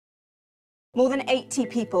More than 80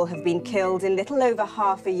 people have been killed in little over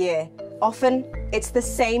half a year. Often, it's the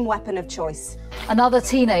same weapon of choice. Another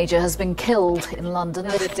teenager has been killed in London.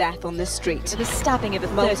 Another death on the street. The stabbing of a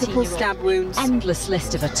 13-year-old. Multiple stab wounds. Endless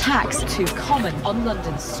list of attacks too common on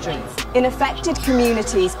London's streets. In affected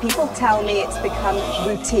communities, people tell me it's become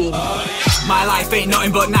routine. My life ain't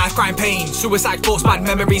nothing but knife, crime, pain. Suicide, thoughts, bad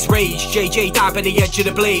memories, rage. JJ died by the edge of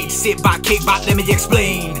the blade. Sit back, kick back, let me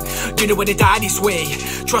explain. Do you know when they die this way?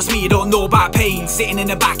 Trust me, you don't know about pain. Sitting in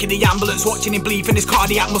the back of the ambulance, watching him bleed from his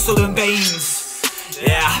cardiac muscle and veins.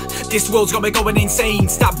 Yeah, this world's got me going insane.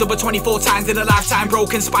 Stabbed over 24 times in a lifetime,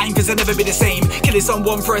 broken spine cause I'll never be the same. Killing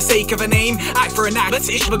someone for the sake of a name, act for an act, but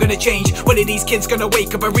it's never gonna change. When are these kids gonna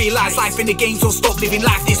wake up and realise life in the game, so stop living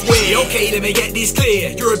life this way? Okay, let me get this clear,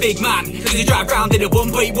 you're a big man cause you drive round in a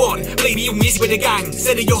 1.1. Blame you miss with a gang,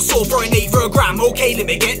 said that you're sold for an 8 for a gram. Okay, let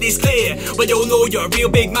me get this clear, but you'll know you're a real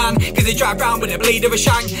big man cause you drive round with a blade of a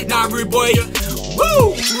shank. Nah, rude boy.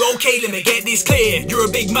 Woo! Okay, let me get this clear. You're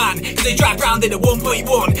a big man, cause they drive round in a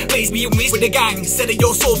 1.1. Plays me and with the gang, said that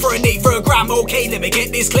you're sold for an 8 for a gram. Okay, let me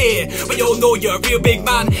get this clear, but you all know you're a real big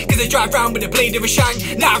man cause they drive round with a blade of a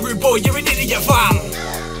shank. Nah, rude boy, you're an idiot, fam.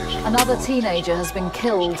 Another teenager has been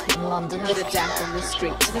killed in London. Another death on the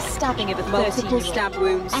street. The stabbing of a 13-year-old. Multiple stab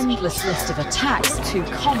wounds. Endless list of attacks too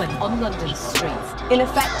common on London's streets. In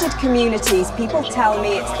affected communities, people tell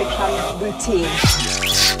me it's become routine.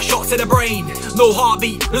 Shots to the brain, no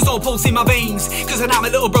heartbeat, there's no pulse in my veins. Cause now my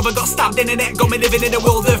little brother got stabbed in the neck, got me living in a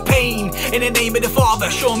world of pain. In the name of the Father,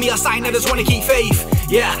 show me a sign, I just wanna keep faith.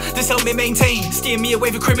 Yeah, this help me maintain, steer me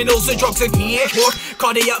away from criminals and drugs and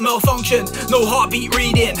cardiac malfunction, no heartbeat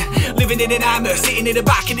reading. Living in a nightmare, sitting in the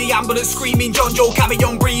back of the ambulance screaming, John Joe carry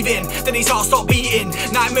on breathing. Then his heart stopped beating,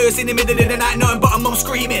 nightmares in the middle of the night, nothing but a mum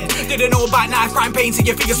screaming. Didn't know about knife, crime, pain, so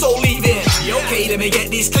you feel your soul leaving. Okay, let me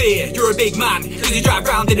get this clear, you're a big man cause you drive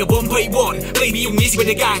round in a 1.1. Blame you miss with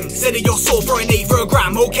a gang, said that you're sold for an 8 for a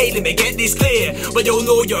gram. Okay, let me get this clear, but you'll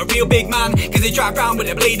know you're a real big man cause they drive round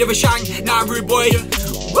with a blade of a shank. Nah, rude boy.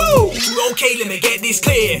 Woo! Okay, let me get this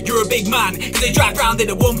clear, you're a big man cause they drive round in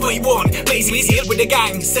a 1.1. Plays me here with a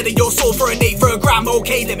gang, said that you're sold for an 8 for a gram.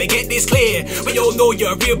 Okay, let me get this clear, but you'll know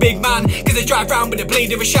you're a real big man cause they drive round with a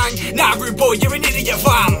blade of a shank. Nah, rude boy, you're an idiot,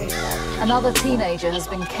 fam. Another teenager has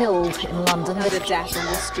been killed in London. Another death on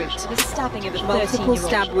the street. The stabbing of a Multiple 13-year-old.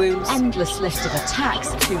 stab wounds. Endless list of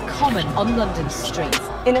attacks too common on London's streets.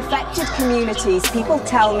 In affected communities, people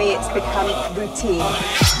tell me it's become routine.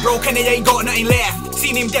 Broken, he ain't got nothing left.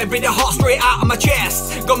 Seen him dead with the heart straight out of my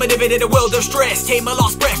chest. Got me living in a world of stress. Take my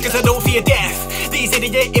last breath cause I don't fear death. These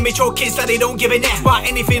idiot immature kids that they don't give an F about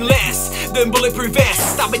anything less than bulletproof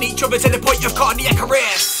vests. Stabbing each other to the point of cardiac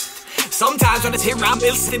arrest. Sometimes when I sit around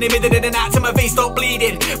bills in the middle of the night till my face stop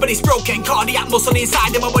bleeding. But it's broken, cardiac muscle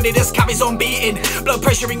inside and my body just carries on beating. Blood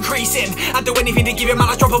pressure increasing, I'd do anything to give him a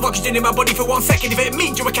last drop of oxygen in my body for 1 second if it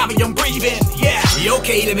means you were carry on breathing. Yeah,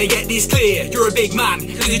 okay, let me get this clear, you're a big man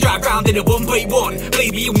cause you drive round in a 1.1.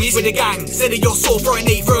 Blame you miss with a gang, said that you're sold for an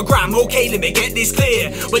 8 for a gram. Okay, let me get this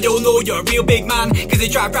clear, but you'll know you're a real big man cause they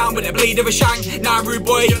drive round with a blade of a shank. Nah, rude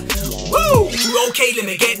boy. Woo! Okay, let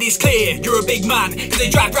me get this clear, you're a big man cause they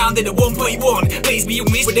drive round in a 1.1. Plays me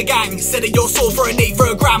miss with a gang, said that you're sold for an 8 for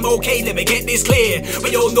a gram. Okay, let me get this clear,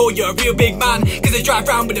 but you'll know you're a real big man cause they drive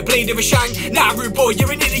round with a blade of a shank. Nah, rude boy,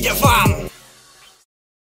 you're an idiot, fam.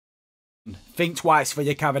 Think twice before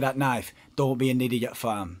you carry that knife, don't be an idiot,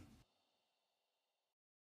 fam.